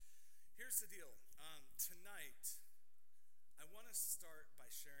here's the deal. Tonight, I want to start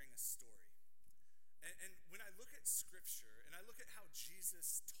by sharing a story. And when I look at Scripture, and I look at how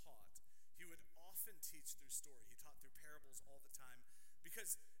Jesus taught, he would often teach through story. He taught through parables all the time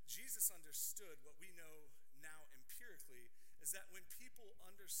because Jesus understood what we know now empirically is that when people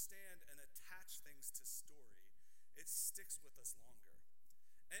understand and attach things to story, it sticks with us longer.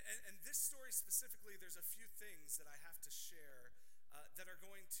 And this story specifically, there's a few things that I have to share that are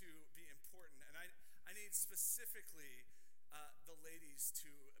going to be important. And I need specifically the ladies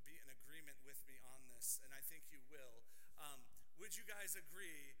to be in agreement with me on this, and I think you will. Would you guys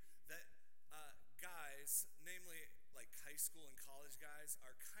agree that guys, namely like high school and college guys,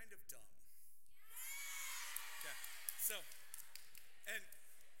 are kind of dumb? Yeah. So, and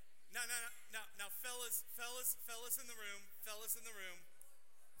now, fellas in the room.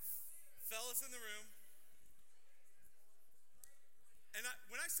 And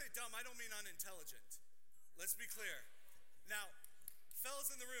when I say dumb, I don't mean unintelligent. Let's be clear. Now, fellas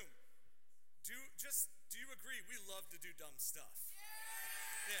in the room, do you agree we love to do dumb stuff?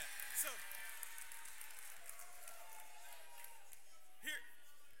 Yeah. So,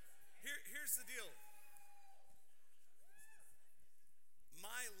 here's the deal.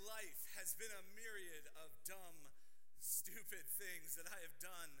 My life has been a myriad of dumb, stupid things that I have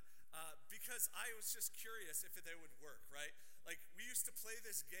done because I was just curious if they would work, right? Like, we used to play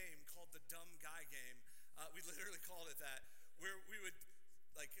this game called the Dumb Guy Game. We literally called it that, where we would,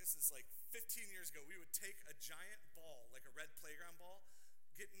 this is 15 years ago, we would take a giant ball, like a red playground ball,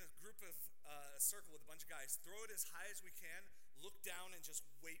 get in a group of, a circle with a bunch of guys, throw it as high as we can, look down and just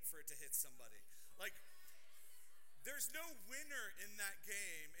wait for it to hit somebody. There's no winner in that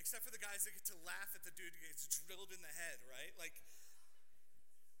game except for the guys that get to laugh at the dude who gets drilled in the head, right?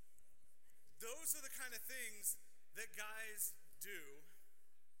 Those are the kind of things that guys do.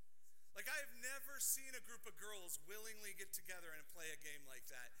 I have never seen a group of girls willingly get together and play a game like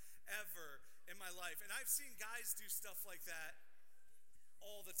that ever in my life. And I've seen guys do stuff like that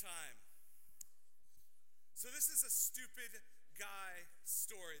all the time. So this is a stupid guy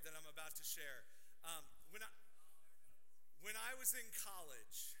story that I'm about to share. When I was in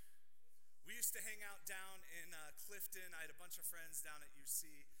college, we used to hang out down in Clifton. I had a bunch of friends down at UC,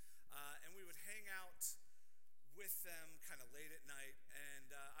 and we would hang out with them kind of late at night. And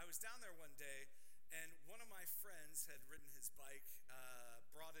I was down there one day, and one of my friends had ridden his bike,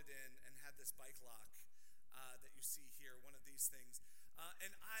 brought it in, and had this bike lock that you see here, one of these things.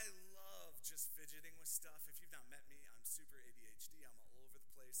 And I love just fidgeting with stuff. If you've not met me, I'm super ADHD. I'm all over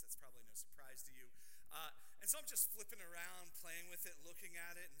the place. That's probably no surprise to you. And so I'm just flipping around, playing with it, looking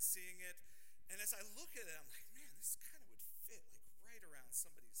at it, and seeing it. And as I look at it, I'm like, man, this kind of would fit right around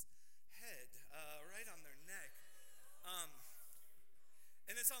somebody's head, right on their neck.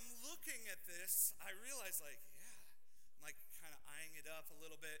 And as I'm looking at this, I realize, I'm kind of eyeing it up a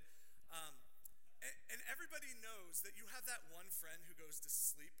little bit. And everybody knows that you have that one friend who goes to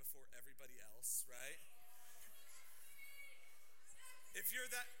sleep before everybody else, right? If you're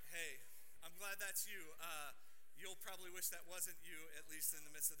that, hey, I'm glad that's you. You'll probably wish that wasn't you, at least in the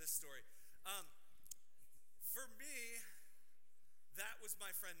midst of this story. For me, that was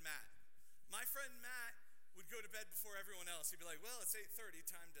my friend Matt. My friend Matt would go to bed before everyone else. He'd be like, well, it's 8:30,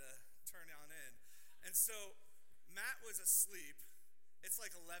 time to turn on in. And so Matt was asleep. It's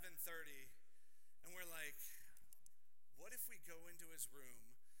 11:30, and we're like, what if we go into his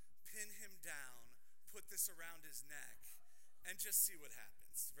room, pin him down, put this around his neck, and just see what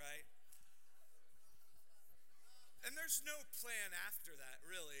happens, right? And there's no plan after that,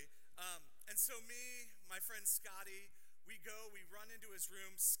 really. And so me, my friend Scotty, we run into his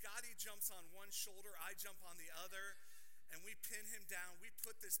room. Scotty jumps on one shoulder, I jump on the other, and we pin him down. We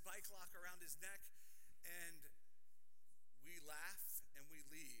put this bike lock around his neck, and we laugh and we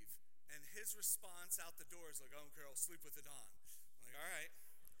leave. And his response out the door is like, oh, Carol, sleep with it on. I'm like, all right.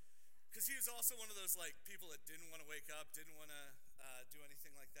 Because he was also one of those people that didn't want to wake up, didn't want to do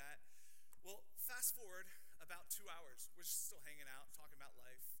anything like that. Well, fast forward about 2 hours. We're still hanging out, talking about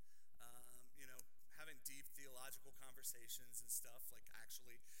life, having deep theological conversations and stuff,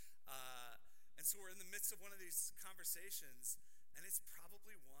 actually. And so we're in the midst of one of these conversations, and it's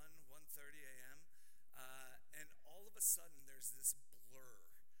probably 1:30 a.m., and all of a sudden there's this blur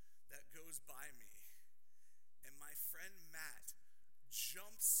that goes by me, and my friend Matt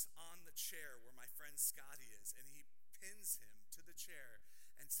jumps on the chair where my friend Scotty is, and he pins him to the chair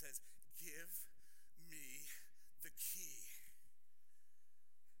and says, give me the key.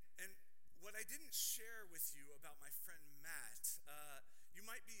 And what I didn't share with you about my friend Matt, you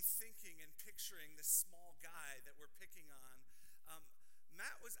might be thinking and picturing this small guy that we're picking on.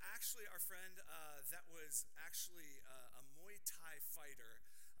 Matt was actually our friend that was actually a Muay Thai fighter.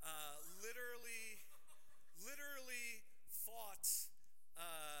 Literally fought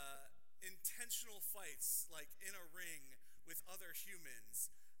intentional fights, like in a ring with other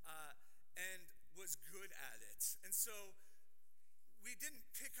humans, and was good at it. And so we didn't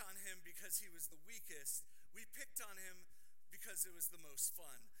pick on him because he was the weakest. We picked on him because it was the most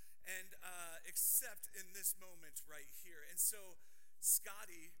fun. And except in this moment right here. And so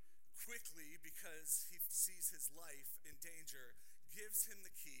Scotty quickly, because he sees his life in danger, gives him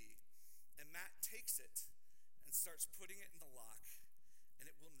the key, and Matt takes it and starts putting it in the lock, and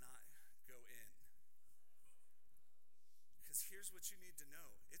it will not go in. Because here's what you need to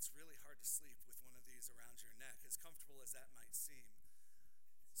know. It's really hard to sleep with one of these around your neck, as comfortable as that might seem.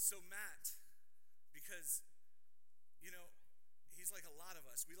 So Matt, because, he's like a lot of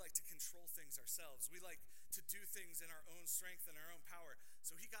us. We like to control things ourselves. We like to do things in our own strength and our own power.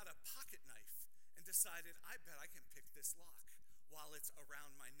 So he got a pocket knife and decided, I bet I can pick this lock while it's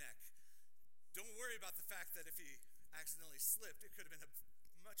around my neck. Don't worry about the fact that if he accidentally slipped, it could have been a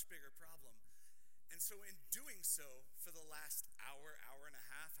much bigger problem. And so in doing so, for the last hour and a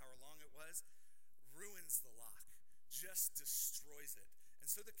half, however long it was, ruins the lock, just destroys it. And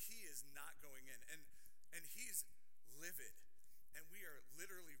so the key is not going in. And he's livid. And we are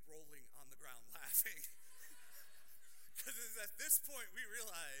literally rolling on the ground laughing. Because at this point, we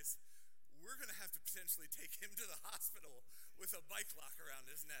realize we're going to have to potentially take him to the hospital with a bike lock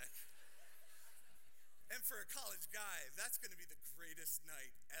around his neck. And for a college guy, that's going to be the greatest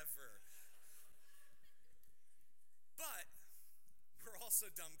night ever. But we're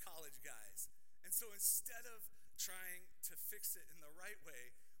also dumb college guys. And so instead of trying to fix it in the right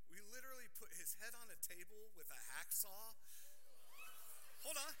way, we literally put his head on a table with a hacksaw.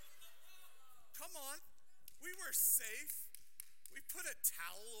 Hold on. Come on. We were safe. We put a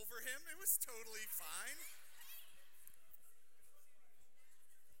towel over him. It was totally fine.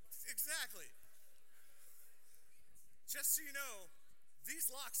 Exactly. Just so you know,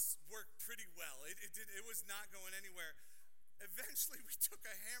 these locks work pretty well. It was not going anywhere. Eventually, we took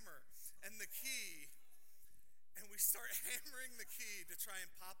a hammer and the key, and we start hammering the key to try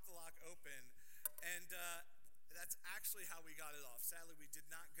and pop the lock open. And that's actually how we got it off. Sadly, we did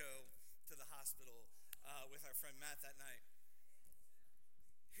not go to the hospital with our friend Matt that night.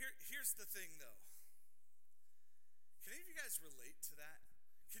 Here's the thing, though. Can any of you guys relate to that?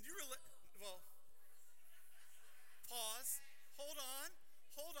 Can you relate? Well, pause. Hold on.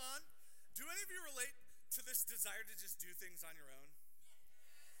 Do any of you relate to this desire to just do things on your own?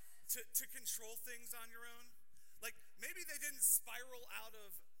 To control things on your own? Like, maybe they didn't spiral out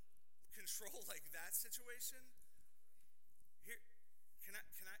of control like that situation. Here, can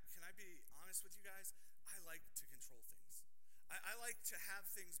I be honest with you guys? I like to control things. I like to have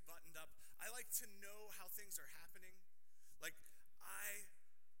things buttoned up. I like to know how things are happening. Like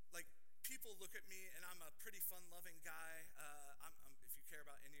people look at me, and I'm a pretty fun-loving guy. If you care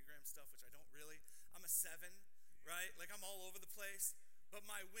about Enneagram stuff, which I don't really, I'm a 7, right? Like, I'm all over the place. But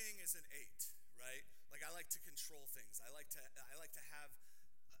my wing is an 8, right? Like, I like to control things. I like to have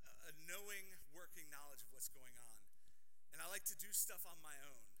a knowing, working knowledge of what's going on. And I like to do stuff on my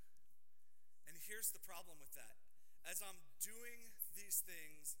own. And here's the problem with that. As I'm doing these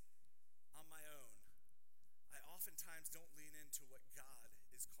things on my own, I oftentimes don't lean into what God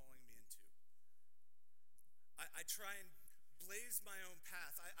is calling me into. I try and blaze my own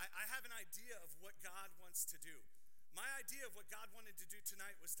path. I have an idea of what God wants to do. My idea of what God wanted to do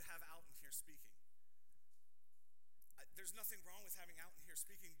tonight was to have Out in Here speaking. There's nothing wrong with having Out in Here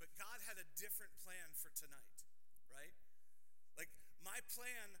speaking, but God had a different plan for tonight, right? Like, my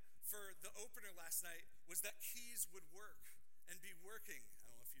plan for the opener last night was that keys would work and be working. I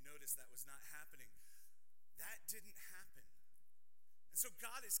don't know if you noticed that was not happening. That didn't happen. And so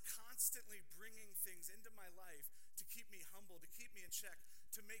God is constantly bringing things into my life to keep me humble, to keep me in check,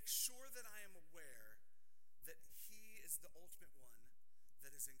 to make sure that I am aware that He is the ultimate one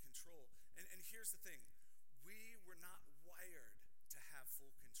that is in control. And here's the thing. We were not wired to have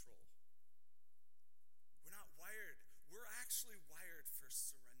full control. We're not wired. We're actually wired for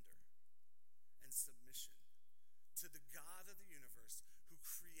surrender and submission to the God of the universe who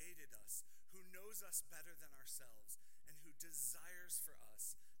created us, who knows us better than ourselves, and who desires for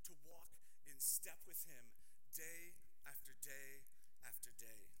us to walk in step with Him day after day after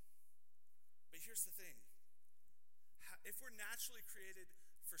day. But here's the thing. If we're naturally created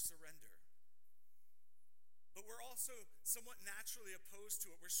for surrender, but we're also somewhat naturally opposed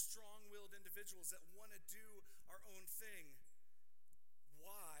to it, we're strong-willed individuals that want to do our own thing,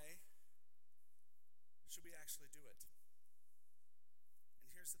 why should we actually do it?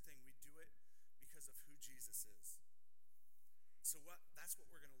 That's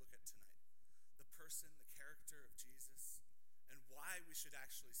what we're going to look at tonight. The person, the character of Jesus, and why we should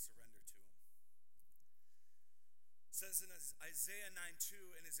actually surrender to him. It says in Isaiah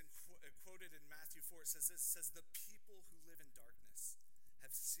 9:2 and is quoted in Matthew 4, it says this, it says, the people who live in darkness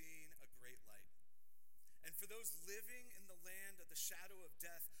have seen a great light. And for those living in the land of the shadow of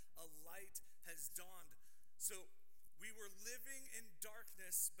death, a light has dawned. So we were living in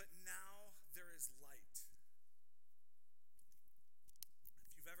darkness, but now there is light.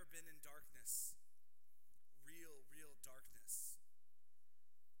 If you've ever been in darkness, real darkness,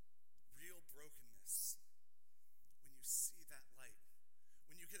 real brokenness, when you see that light,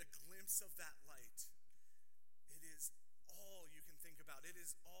 when you get a glimpse of that light, it is all you can think about. It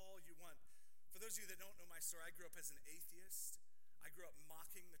is all you want. For those of you that don't know my story, I grew up as an atheist. I grew up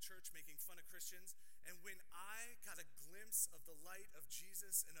mocking the church, making fun of Christians. And when I got a glimpse of the light of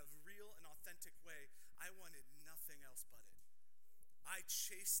Jesus in a real and authentic way, I wanted nothing else but it. I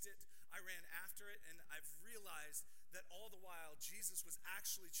chased it, I ran after it, and I've realized that all the while, Jesus was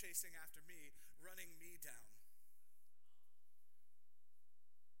actually chasing after me, running me down.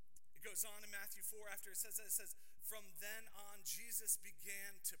 It goes on in Matthew 4 after it says that, it says, from then on, Jesus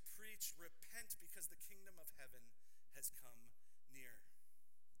began to preach, repent because the kingdom of heaven has come near.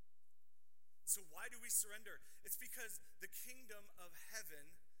 So why do we surrender? It's because the kingdom of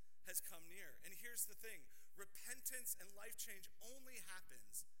heaven has come near. And here's the thing, repentance and life change only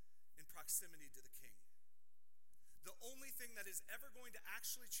happens in proximity to the king. The only thing that is ever going to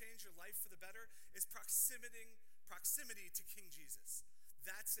actually change your life for the better is proximity to King Jesus.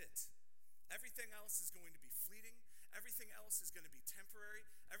 That's it. Everything else is going to be fleeting. Everything else is going to be temporary.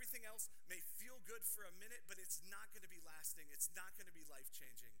 Everything else may feel good for a minute, but it's not going to be lasting. It's not going to be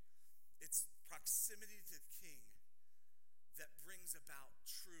life-changing. It's proximity to the King that brings about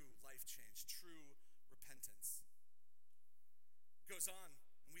true life change, true repentance. It goes on,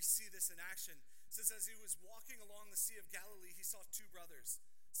 and we see this in action. It says, as he was walking along the Sea of Galilee, he saw two brothers,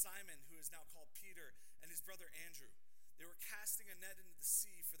 Simon, who is now called Peter, and his brother Andrew. They were casting a net into the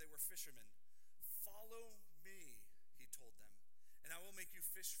sea, for they were fishermen. Follow me, he told them, and I will make you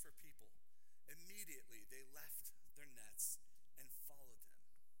fish for people. Immediately they left their nets and followed them.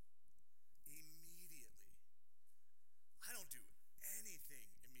 Immediately. I don't do anything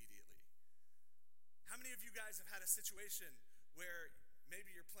immediately. How many of you guys have had a situation where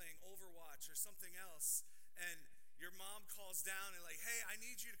maybe you're playing Overwatch or something else, and your mom calls down and like, hey, I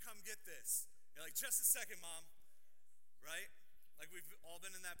need you to come get this. You're like, just a second, Mom. Right? Like we've all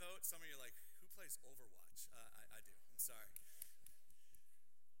been in that boat. Some of you are like, who plays Overwatch? I do. I'm sorry.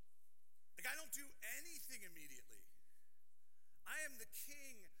 Like I don't do anything immediately. I am the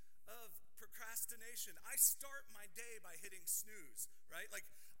king of procrastination. I start my day by hitting snooze, right? Like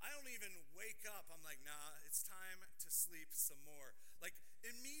I don't even wake up. I'm like, nah, it's time to sleep some more. Like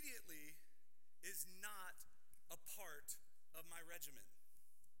immediately is not a part of my regimen.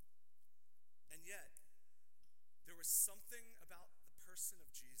 And yet, there was something about the person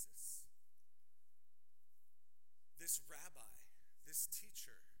of Jesus. This rabbi, this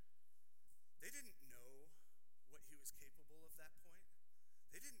teacher, they didn't know what he was capable of that point.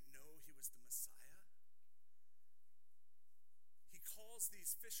 They didn't know he was the Messiah. He calls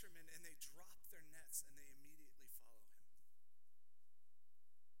these fishermen and they drop their nets and they immediately follow him.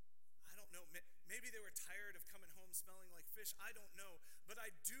 I don't know, maybe they were tired of coming home smelling like fish. I don't know, but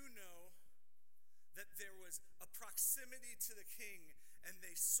I do know that there was a proximity to the king, and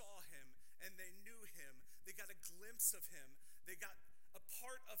they saw him, and they knew him. They got a glimpse of him. They got a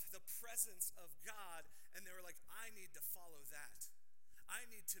part of the presence of God, and they were like, I need to follow that. I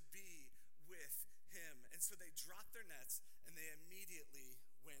need to be with him. And so they dropped their nets, and they immediately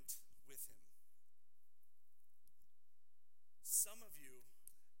went with him. Some of you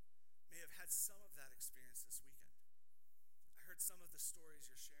may have had some of that experience this weekend. I heard some of the stories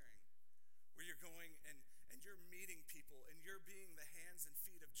you're sharing, where you're going and you're meeting people and you're being the hands and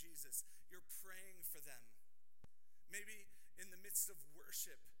feet of Jesus. You're praying for them. Maybe in the midst of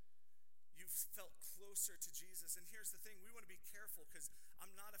worship, you've felt closer to Jesus. And here's the thing, we want to be careful because I'm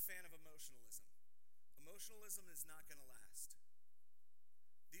not a fan of emotionalism. Emotionalism is not going to last.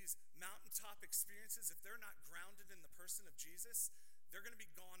 These mountaintop experiences, if they're not grounded in the person of Jesus, they're going to be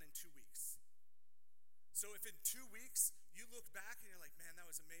gone in 2 weeks. So if in 2 weeks you look back and you're like, man, that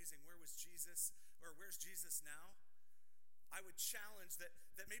was amazing. Where was Jesus? Or where's Jesus now? I would challenge that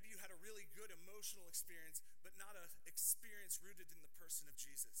maybe you had a really good emotional experience, but not an experience rooted in the person of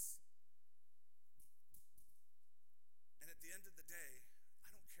Jesus. And at the end of the day, I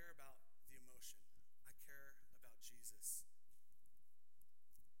don't care about the emotion. I care about Jesus.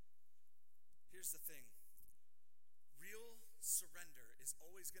 Here's the thing. Real surrender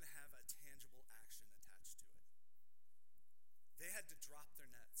always going to have a tangible action attached to it. They had to drop their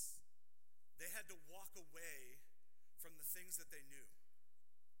nets. They had to walk away from the things that they knew.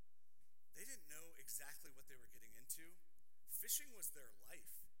 They didn't know exactly what they were getting into. Fishing was their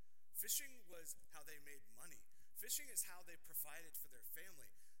life. Fishing was how they made money. Fishing is how they provided for their family.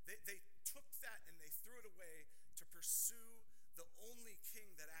 They took that and they threw it away to pursue the only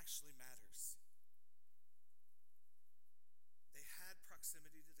king that actually matters. They had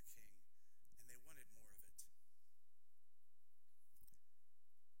proximity to the king, and they wanted more of it.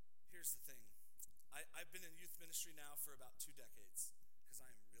 Here's the thing. I've been in youth ministry now for about 2 decades, because I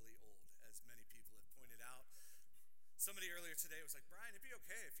am really old, as many people have pointed out. Somebody earlier today was like, Brian, it'd be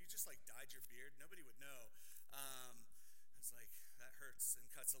okay if you just dyed your beard. Nobody would know. I was like, that hurts and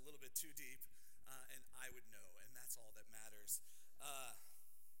cuts a little bit too deep, and I would know, and that's all that matters.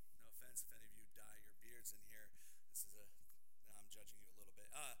 No offense if any of you dye your beards in here. I'm judging you a little bit.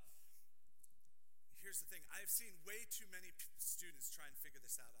 Here's the thing. I've seen way too many students try and figure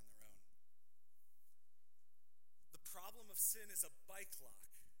this out on their own. The problem of sin is a bike lock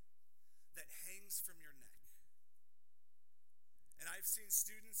that hangs from your neck. And I've seen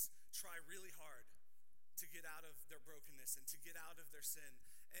students try really hard to get out of their brokenness and to get out of their sin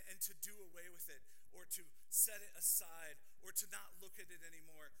and to do away with it, or to set it aside, or to not look at it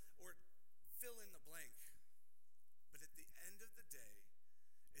anymore, or fill in the blank. But at the end of the day,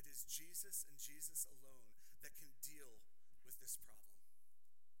 it is Jesus and Jesus alone that can deal with this problem.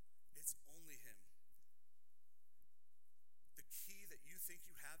 It's only him. The key that you think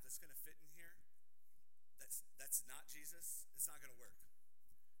you have that's going to fit in here, that's not Jesus, it's not going to work.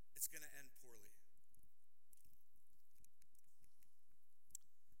 It's going to end poorly.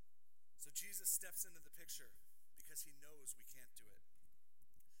 So Jesus steps into the picture because he knows we can't do it.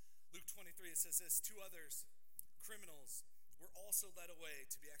 Luke 23, it says this, 2 others, criminals, were also led away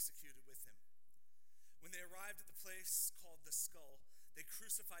to be executed with him. When they arrived at the place called the Skull, they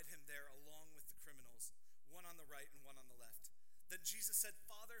crucified him there along with the criminals, one on the right and one on the left. Then Jesus said,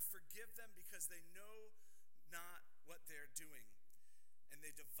 Father, forgive them because they know not what they're doing. And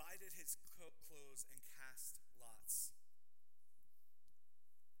they divided his clothes and cast lots.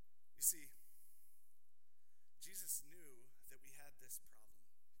 You see, Jesus knew that we had this problem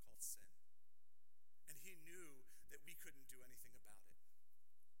called sin. And he knew that we couldn't do anything about it.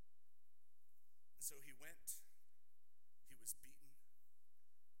 And so he went, he was beaten,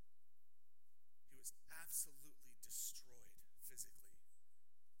 he was absolutely destroyed physically,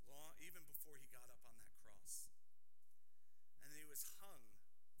 even before he got up on that cross. And then he was hung,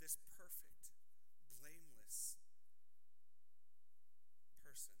 this perfect, blameless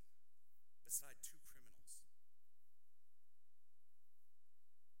person, beside 2 criminals.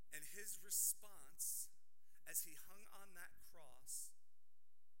 And his response as he hung on that cross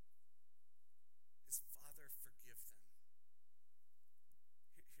is, Father, forgive them.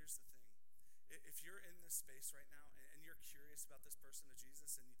 Here's the thing. If you're in this space right now and you're curious about this person of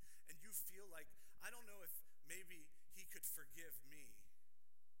Jesus and you feel like, I don't know if maybe he could forgive me.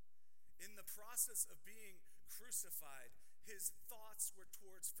 In the process of being crucified, his thoughts were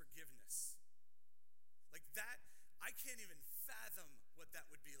towards forgiveness. Like that, I can't even fathom what that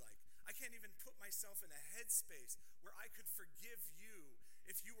would be like. I can't even put myself in a headspace where I could forgive you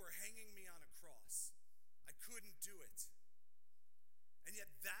if you were hanging me on a cross. I couldn't do it. And yet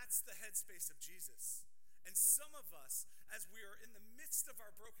that's the headspace of Jesus. And some of us, as we are in the midst of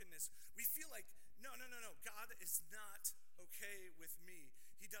our brokenness, we feel like, no, God is not okay with me.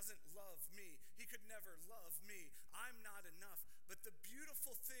 He doesn't love me. He could never love me. I'm not enough. But the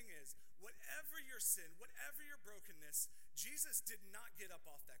beautiful thing is, whatever your sin, whatever your brokenness, Jesus did not get up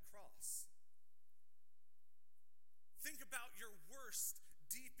off that cross. Think about your worst,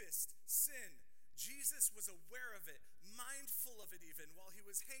 deepest sin. Jesus was aware of it, mindful of it even, while he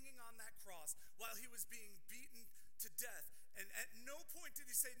was hanging on that cross, while he was being beaten to death. And at no point did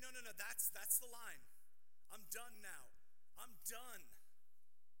he say, no, that's the line. I'm done now. I'm done.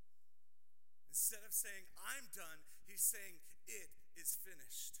 Instead of saying, I'm done, he's saying, it is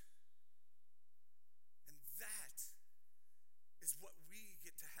finished. And that is what we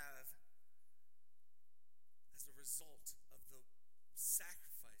get to have as a result of the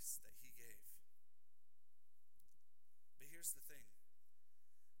sacrifice that he gave. But here's the thing,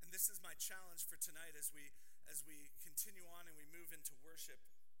 and this is my challenge for tonight as we continue on and we move into worship.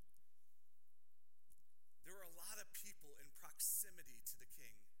 There are a lot of people in proximity to the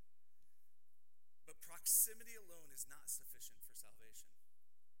King, but proximity alone is not sufficient for salvation.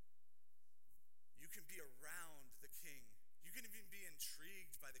 You can be around the King. You can even be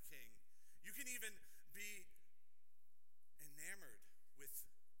intrigued by the King. You can even be enamored with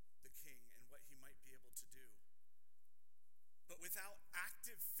But without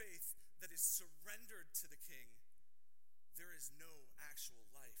active faith that is surrendered to the king, there is no actual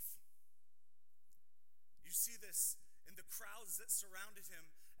life. You see this in the crowds that surrounded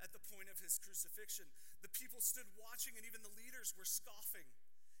him at the point of his crucifixion. The people stood watching, and even the leaders were scoffing.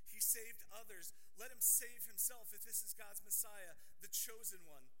 He saved others. Let him save himself if this is God's Messiah, the chosen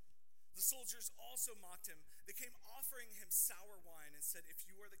one. The soldiers also mocked him. They came offering him sour wine and said, "If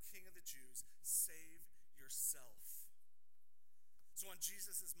you are the king of the Jews, save yourself." So on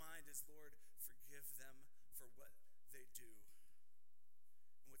Jesus' mind is, "Lord, forgive them for what they do."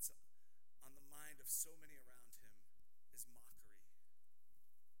 And what's on the mind of so many around him is mockery.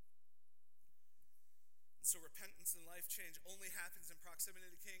 And so repentance and life change only happens in proximity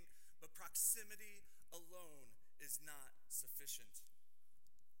to the king, but proximity alone is not sufficient.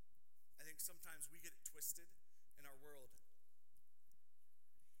 I think sometimes we get it twisted in our world.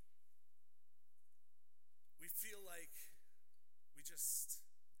 We feel like we just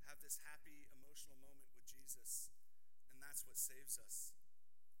have this happy, emotional moment with Jesus, and that's what saves us.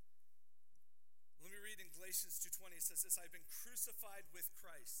 Let me read in Galatians 2:20. It says this: "I've been crucified with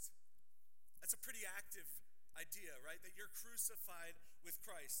Christ." That's a pretty active idea, right? That you're crucified with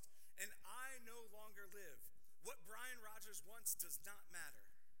Christ. "And I no longer live. What Brian Rogers wants does not matter.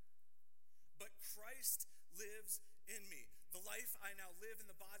 But Christ lives in me. The life I now live in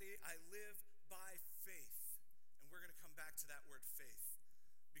the body, I live by faith." And we're going to come back to that word faith,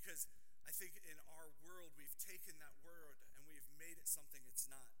 because I think in our world we've taken that word and we've made it something it's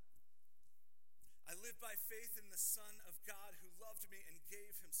not. "I live by faith in the Son of God who loved me and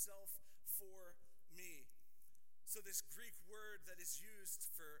gave himself for me." So this Greek word that is used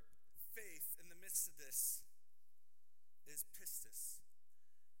for faith in the midst of this is pistis.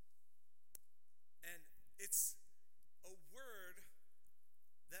 And it's a word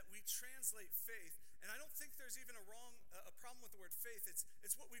that we translate faith. And I don't think there's even a problem with the word faith.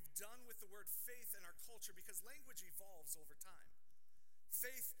 It's what we've done with the word faith in our culture, because language evolves over time.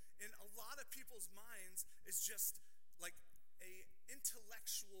 Faith in a lot of people's minds is just like a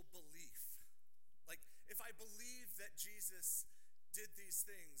intellectual belief. Like, if I believe that Jesus did these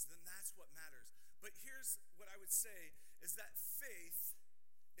things, then that's what matters. But here's what I would say is that faith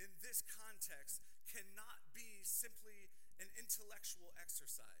in this context cannot be simply an intellectual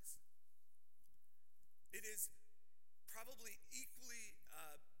exercise. It is probably equally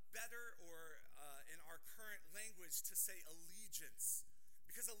better, or in our current language, to say allegiance.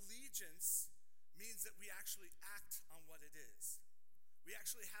 Because allegiance means that we actually act on what it is. We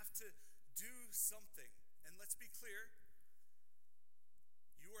actually have to do something. And let's be clear,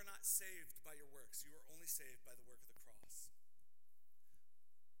 you are not saved by your works. You are only saved by the work of the cross.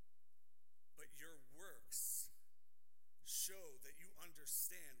 But your works show that you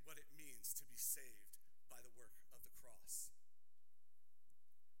understand what it means to be saved by the work of the cross.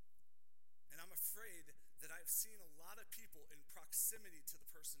 And I'm afraid that I've seen a lot of people in proximity to the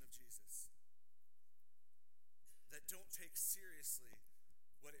person of Jesus that don't take seriously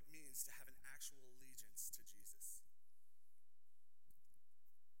what it means to have an actual allegiance to Jesus.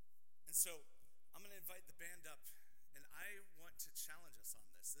 And so I'm going to invite the band up, and I want to challenge us on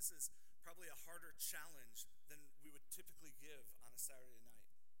this. This is probably a harder challenge than we would typically give on a Saturday night.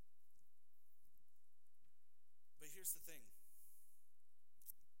 But here's the thing.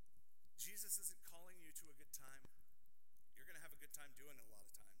 Jesus isn't calling you to a good time. You're going to have a good time doing it a lot of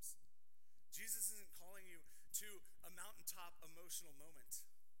times. Jesus isn't calling you to a mountaintop emotional moment.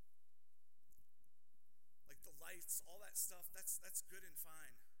 Like the lights, all that stuff, that's good and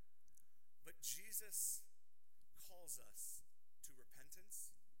fine. But Jesus calls us to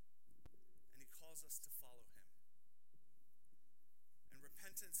repentance, and he calls us to follow him. And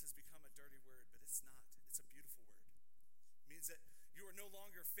repentance has become a dirty word, but it's not. It's a beautiful word. It means that you are no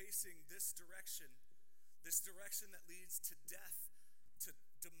longer facing this direction that leads to death, to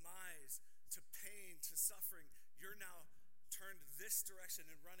demise, to pain, to suffering. You're now turned this direction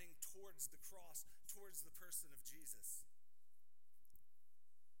and running towards the cross, towards the person of Jesus.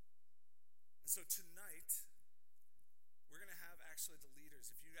 And so tonight, we're going to have actually the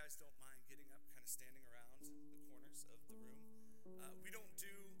leaders, if you guys don't mind getting up, kind of standing around the corners of the room. We don't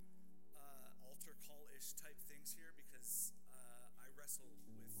do altar call-ish type things here because I wrestle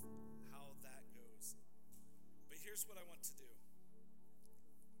with how that goes. But here's what I want to do.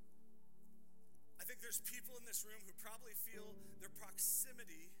 I think there's people in this room who probably feel their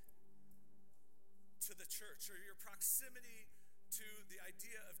proximity to the church, or your proximity to the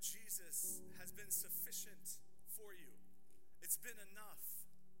idea of Jesus has been sufficient for you. It's been enough.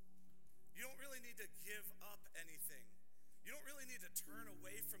 You don't really need to give up anything. You don't really need to turn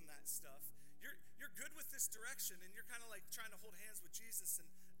away from that stuff. you're good with this direction, and you're kind of like trying to hold hands with Jesus and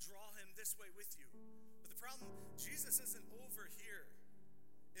draw him this way with you. But the problem, Jesus isn't over here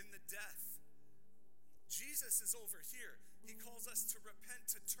in the death. Jesus is over here. He calls us to repent,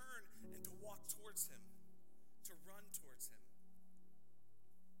 to turn, and to walk towards him, to run towards him.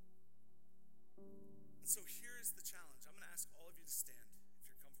 And so here is the challenge. I'm going to ask all of you to stand, if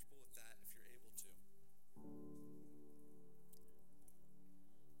you're comfortable with that, if you're able to.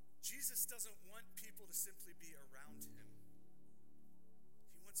 Jesus doesn't want people to simply be around him.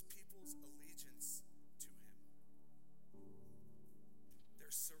 He wants people's allegiance to him.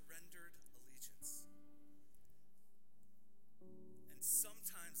 Their surrendered allegiance. And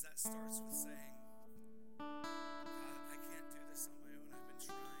sometimes that starts with saying, God, I can't do this on my own. I've been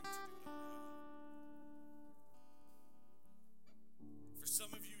trying to do it on my own. For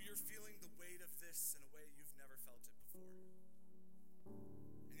some of you, you're feeling the weight of this in a way you've never felt it before.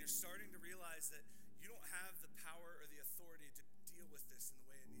 And you're starting to realize that you don't have the power or the authority to deal with this in the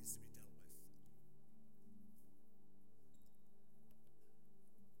way it needs to be dealt with.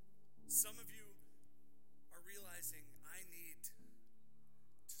 Some of you are realizing, I need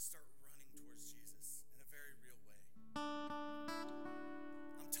to start running towards Jesus in a very real way.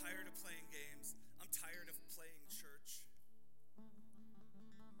 I'm tired of playing games. I'm tired of playing church.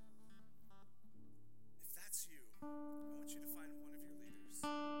 If that's you, I want you to find one of your leaders.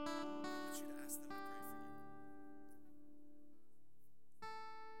 I want you to ask them to pray for you.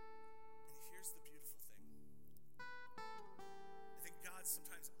 And here's the beautiful thing. I think God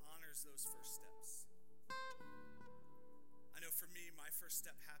sometimes honors those first steps. I know for me, my first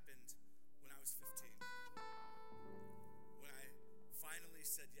step happened when I was 15. When I finally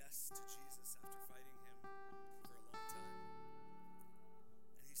said yes to Jesus after fighting him for a long time.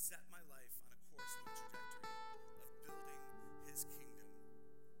 And he set my life on a course and a trajectory of building his kingdom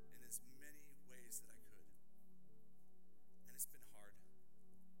in as many ways that I could. And it's been hard.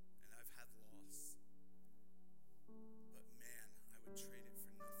 And I've had loss. But man, I would trade it for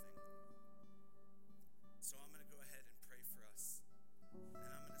nothing. So I'm going to go ahead and pray for us. And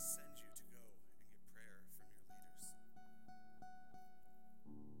I'm going to send you to go and get prayer from your leaders.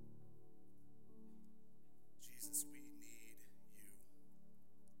 Jesus, we need you.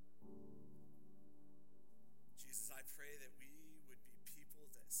 Jesus, I pray that we would be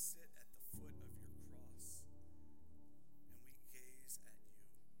people that sit at the foot of your cross and we gaze at you.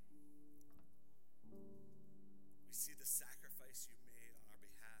 We see the sacrifice you made on our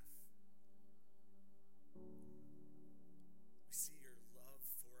behalf. We see your love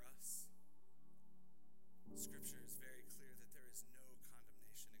for us. Scripture is very clear that there is no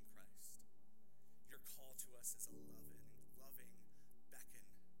condemnation in Christ. Your call to us is a loving beckon.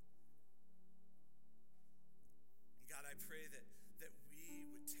 And God, I pray that we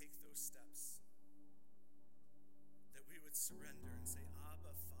would take those steps, that we would surrender and say,